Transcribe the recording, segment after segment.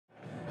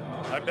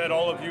I bet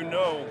all of you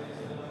know,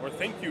 or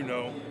think you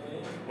know,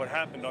 what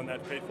happened on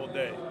that fateful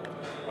day,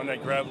 on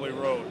that gravelly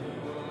road,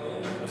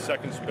 a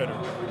second spitter.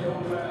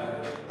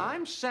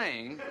 I'm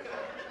saying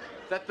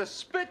that the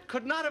spit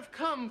could not have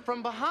come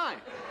from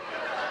behind.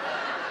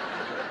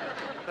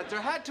 That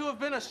there had to have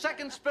been a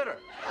second spitter.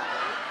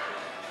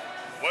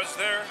 Was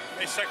there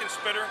a second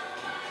spitter?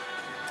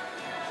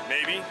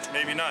 Maybe,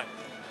 maybe not.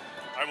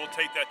 I will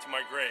take that to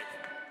my grave.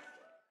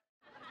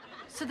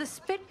 So the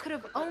spit could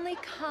have only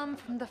come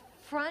from the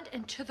front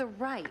and to the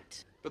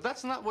right. But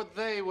that's not what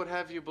they would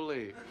have you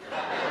believe.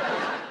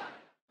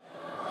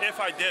 If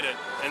I did it,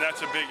 and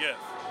that's a big if,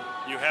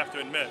 you have to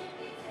admit,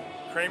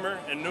 Kramer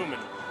and Newman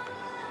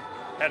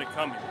had it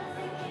coming.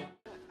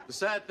 The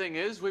sad thing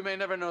is, we may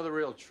never know the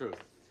real truth.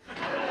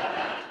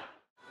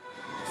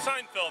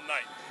 Seinfeld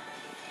Night.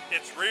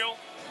 It's real,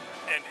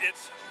 and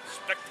it's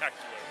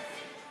spectacular.